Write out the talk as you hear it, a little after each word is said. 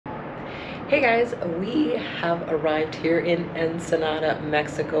Hey guys, we have arrived here in Ensenada,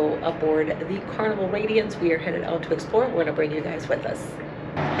 Mexico aboard the Carnival Radiance. We are headed out to explore. We're going to bring you guys with us.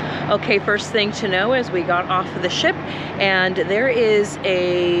 Okay, first thing to know is we got off the ship and there is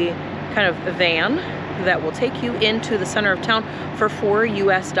a kind of van that will take you into the center of town for $4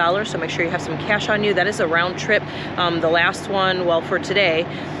 US, so make sure you have some cash on you. That is a round trip. The last one, well, for today,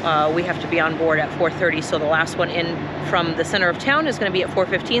 we have to be on board at 4:30, so the last one in from the center of town is going to be at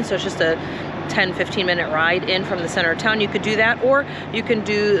 4:15, so it's just a 10-15 minute ride in from the center of town. You could do that, or you can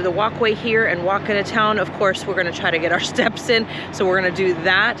do the walkway here and walk into town. Of course, we're going to try to get our steps in, so we're going to do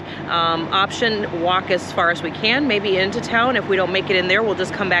that option, walk as far as we can, maybe into town. If we don't make it in there, we'll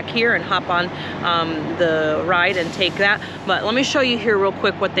just come back here and hop on the ride and take that. But let me show you here real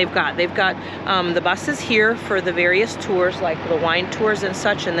quick what they've got. They've got the buses here for the various tours, like the wine tours and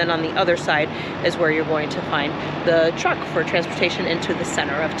such, and then on the other side is where you're going to find the truck for transportation into the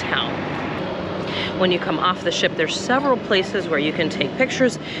center of town. When you come off the ship, there's several places where you can take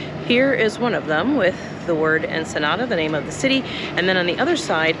pictures. Here is one of them with the word Ensenada, the name of the city, and then on the other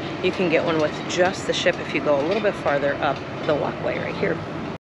side you can get one with just the ship if you go a little bit farther up the walkway right here.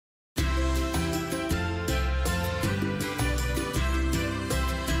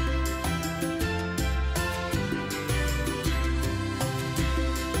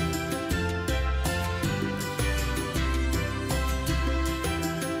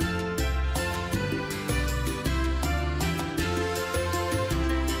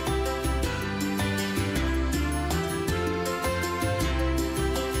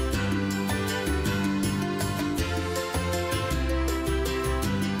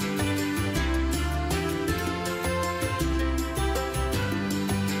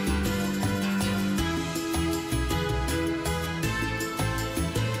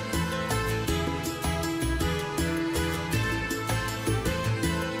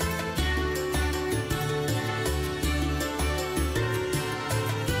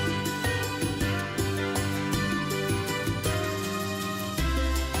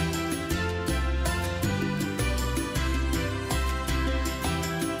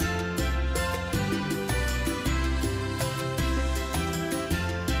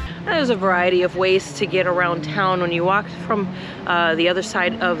 There's a variety of ways to get around town. When you walk from the other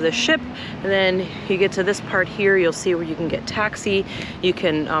side of the ship, and then you get to this part here, you'll see where you can get taxi. You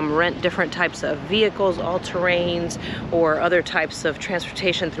can rent different types of vehicles, all-terrains, or other types of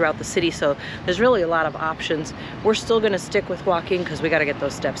transportation throughout the city. So there's really a lot of options. We're still going to stick with walking because we got to get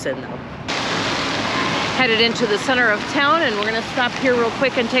those steps in though. Headed into the center of town, and we're going to stop here real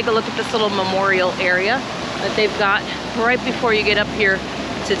quick and take a look at this little memorial area that they've got right before you get up here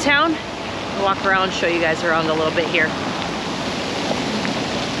to town. I'll walk around, show you guys around a little bit here.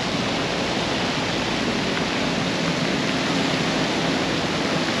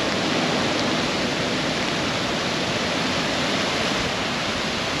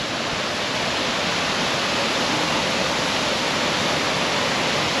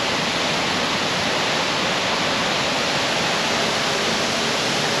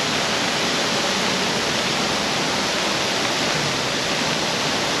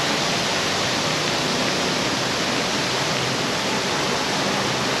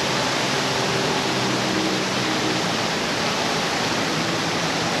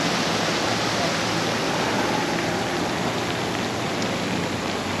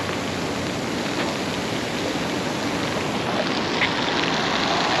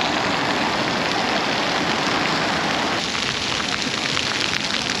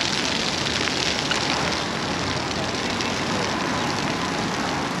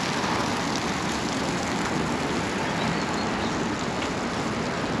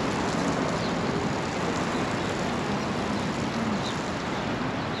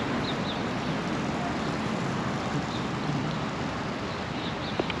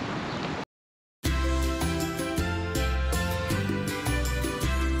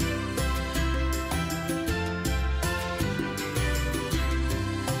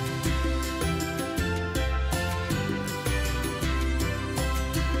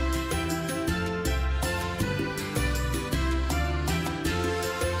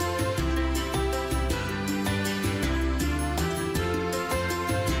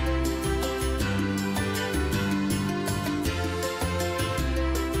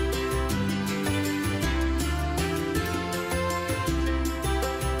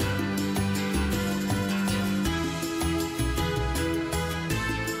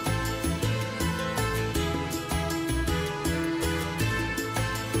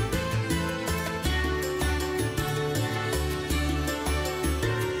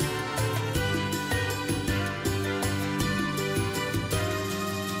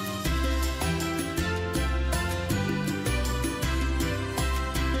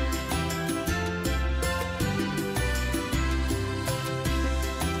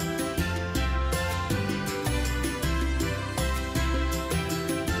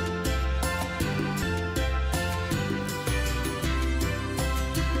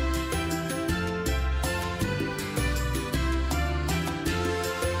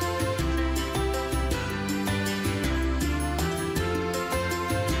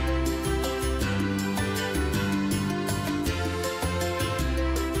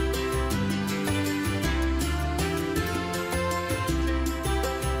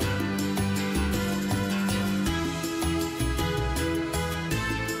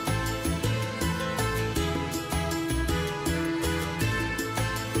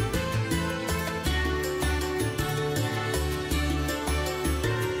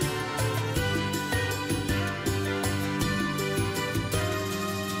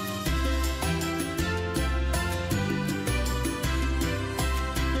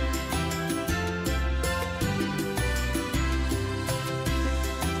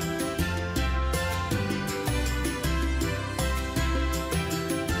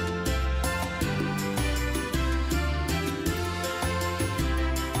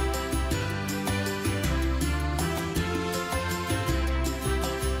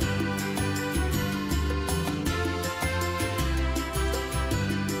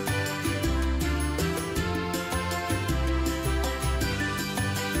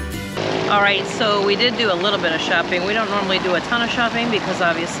 All right, so we did do a little bit of shopping. We don't normally do a ton of shopping because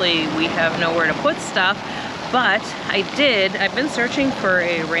obviously we have nowhere to put stuff, but I've been searching for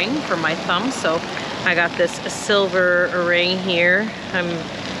a ring for my thumb, so I got this silver ring here. I'm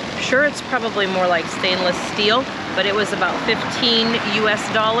sure it's probably more like stainless steel, but it was about $15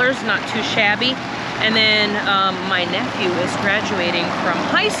 US, not too shabby. And then my nephew is graduating from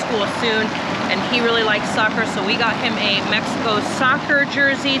high school soon, and he really likes soccer, so we got him a Mexico soccer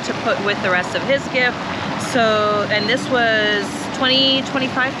jersey to put with the rest of his gift. So, and this was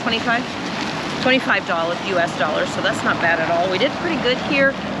 $25 US, so that's not bad at all. We did pretty good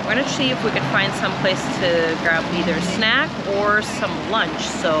here. We're gonna see if we can find some place to grab either a snack or some lunch.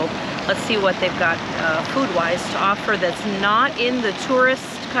 So let's see what they've got food-wise to offer that's not in the tourist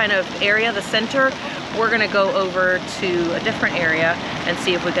kind of area, the center. We're gonna go over to a different area and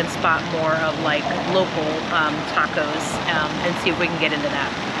see if we can spot more of like local tacos and see if we can get into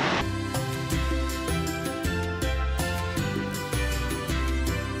that.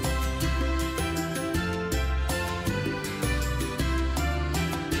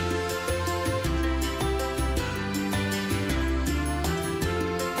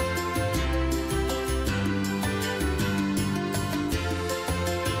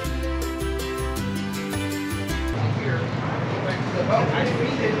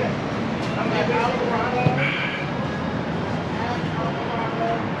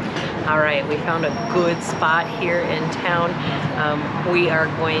 All right, we found a good spot here in town. We are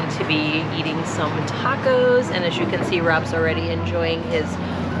going to be eating some tacos, and as you can see, Rob's already enjoying his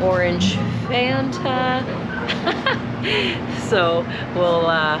orange Fanta. So we'll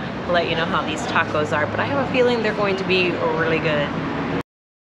let you know how these tacos are, but I have a feeling they're going to be really good.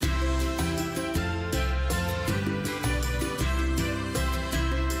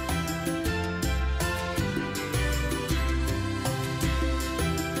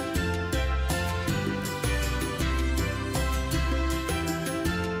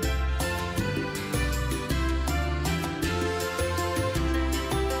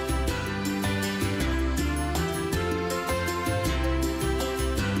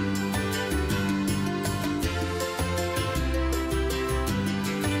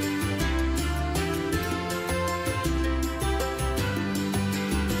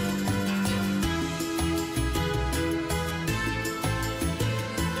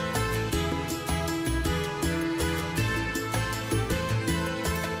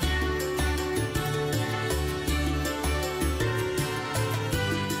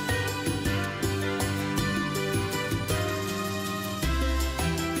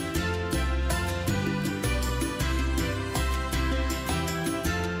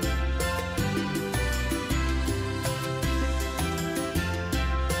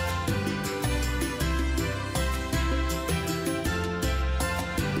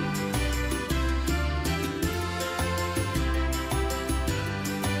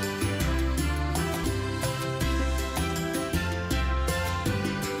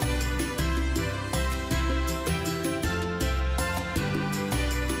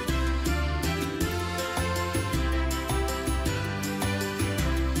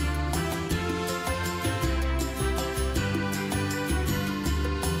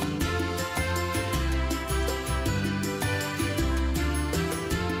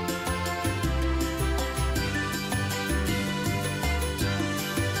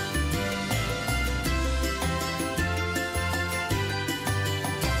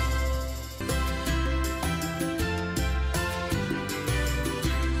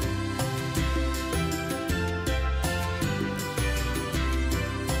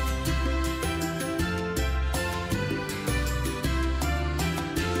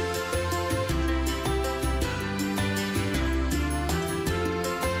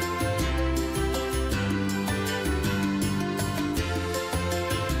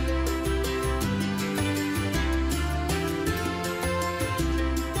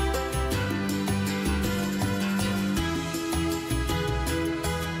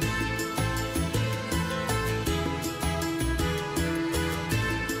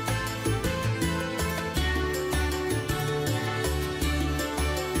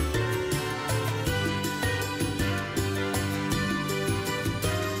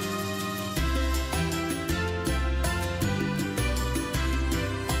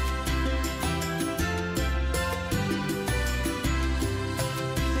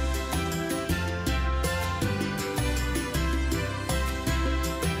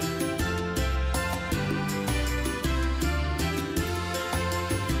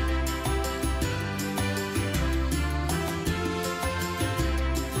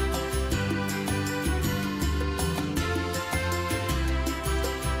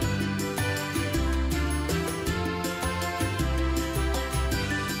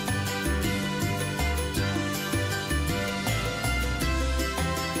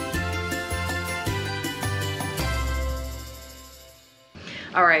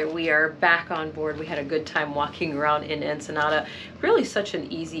 All right, we are back on board. We had a good time walking around in Ensenada. Really such an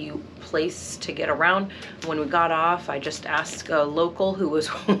easy place to get around. When we got off, I just asked a local who was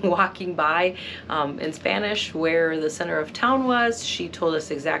walking by in Spanish where the center of town was. She told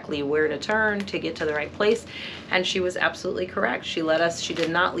us exactly where to turn to get to the right place, and she was absolutely correct. She did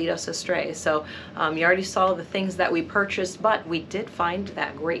not lead us astray. So you already saw the things that we purchased, but we did find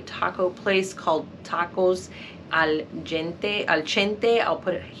that great taco place called Tacos al Chente. I'll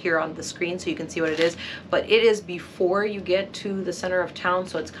put it here on the screen so you can see what it is, but it is before you get to the center of town,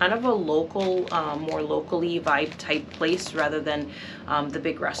 so it's kind of a local, more locally vibe type place rather than the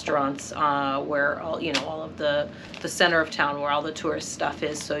big restaurants where all of the center of town where all the tourist stuff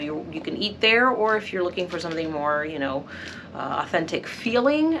is. So you can eat there, or if you're looking for something more authentic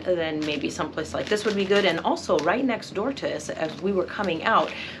feeling, then maybe someplace like this would be good. And also right next door to us, as we were coming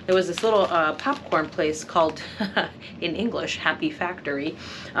out, there was this little popcorn place called in English Happy Factory,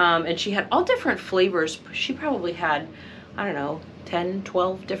 and she had all different flavors. She probably had, I don't know, 10,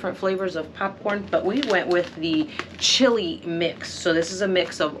 12 different flavors of popcorn, but we went with the chili mix. So this is a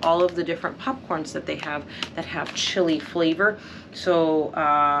mix of all of the different popcorns that they have that have chili flavor. So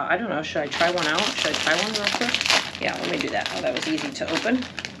I don't know, should I try one out? Should I try one real quick? Yeah, let me do that. Oh, that was easy to open.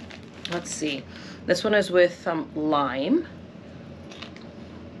 Let's see. This one is with lime.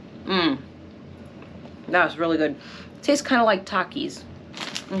 That was really good. It tastes kind of like Takis,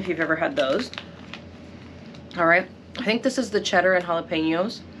 if you've ever had those. All right. I think this is the cheddar and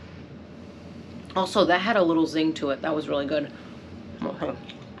jalapenos. Also, that had a little zing to it. That was really good. Okay.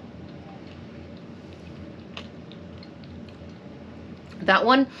 That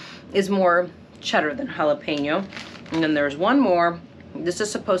one is more cheddar than jalapeno. And then there's one more. This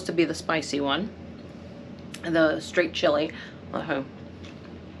is supposed to be the spicy one. The straight chili.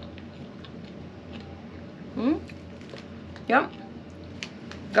 Yep.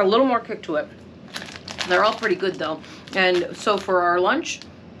 Got a little more kick to it. They're all pretty good though. And so for our lunch,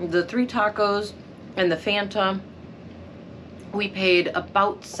 the 3 tacos and the Fanta, we paid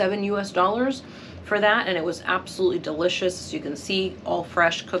about $7 US for that, and it was absolutely delicious. As you can see, all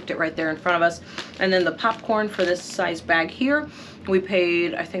fresh, cooked it right there in front of us. And then the popcorn for this size bag here, we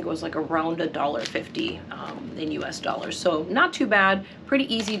paid, I think it was like around $1.50 in US dollars. So not too bad,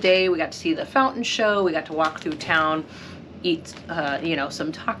 pretty easy day. We got to see the fountain show, we got to walk through town, eat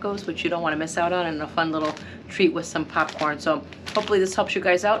some tacos, which you don't want to miss out on, and a fun little treat with some popcorn. So hopefully this helps you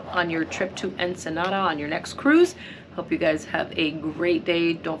guys out on your trip to Ensenada on your next cruise. Hope you guys have a great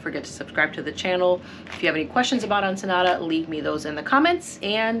day. Don't forget to subscribe to the channel. If you have any questions about Ensenada, leave me those in the comments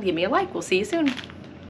and give me a like. We'll see you soon.